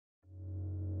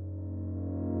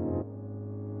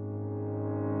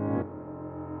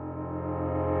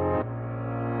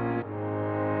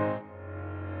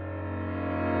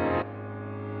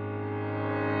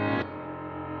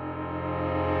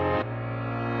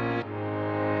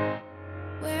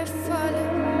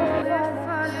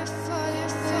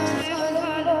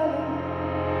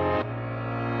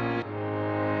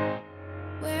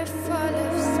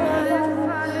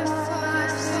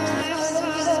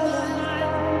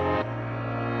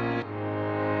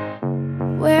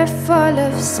We're full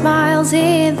of smiles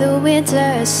in the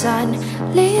winter sun,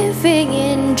 living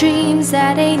in dreams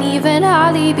that ain't even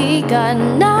hardly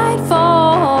begun. Night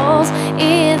falls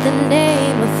in the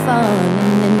name of fun,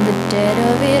 and in the dead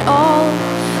of it all,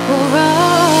 we'll run.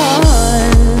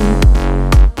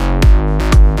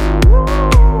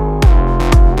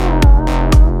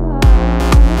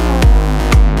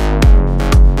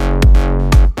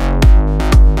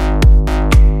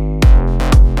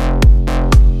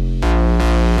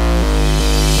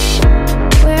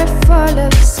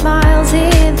 Smiles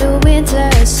in the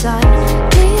winter sun,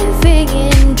 living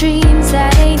in dreams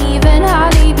that ain't even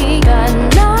hardly begun.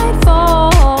 Night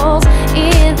falls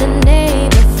in the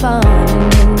name of fun,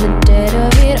 and in the dead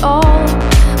of it all,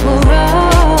 we'll run.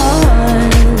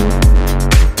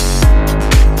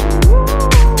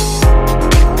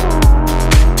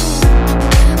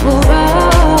 We'll run.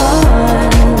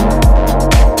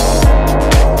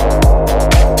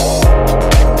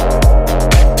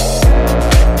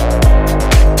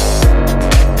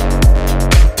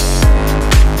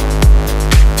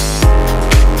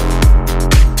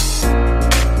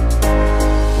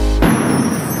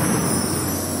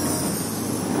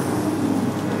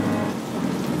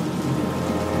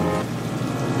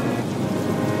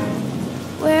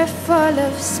 We're full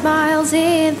of smiles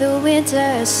in the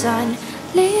winter sun,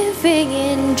 living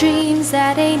in dreams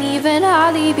that ain't even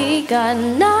hardly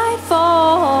begun. Night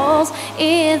falls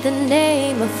in the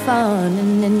name of fun,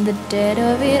 and in the dead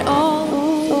of it all.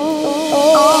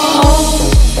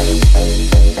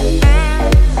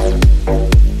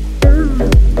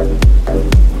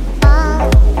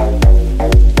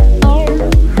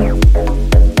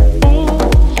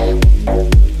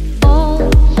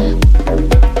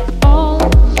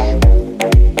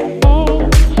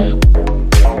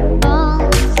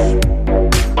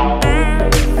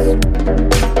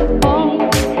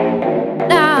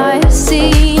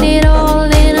 Seen it all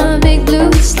in a big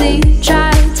blue sleep,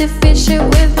 trying to fish it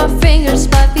with my fingers,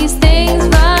 but these things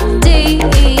run deep.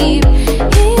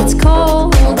 It's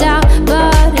cold out,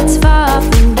 but it's far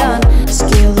from done.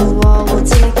 Scale the wall, we'll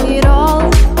take it all.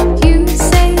 You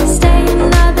say stay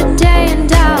another day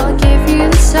and I'll give you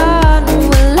the sun.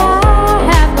 Well, I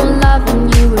have no love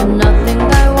and you are nothing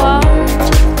I want.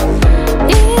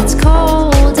 It's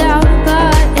cold out,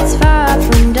 but it's far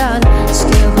from done.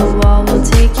 Scale the wall, we'll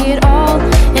take it all.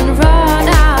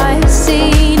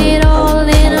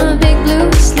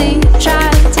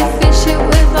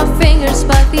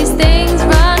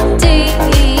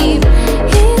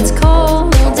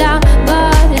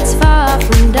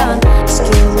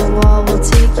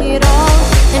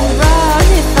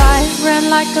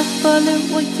 Like a bullet,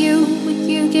 would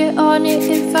you get on it?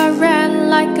 If I ran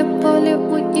like a bullet,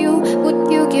 would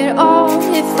you get on?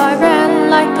 If I ran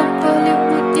like a bullet,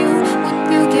 would you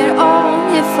get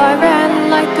on? If I ran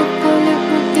like a bullet,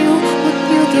 would you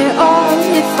get on?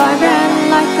 If I ran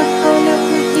like a bullet,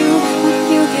 would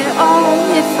you get on?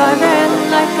 If I ran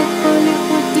like a bullet,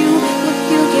 would you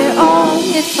get on?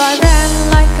 If I ran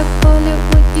like a bullet,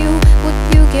 would you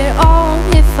get on?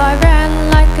 If I ran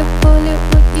like a bullet,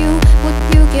 would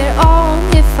you get on?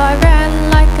 If I ran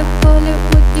like a bullet,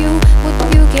 would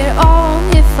you get on?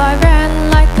 If I ran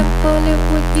like a bullet,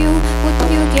 would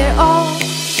you get on?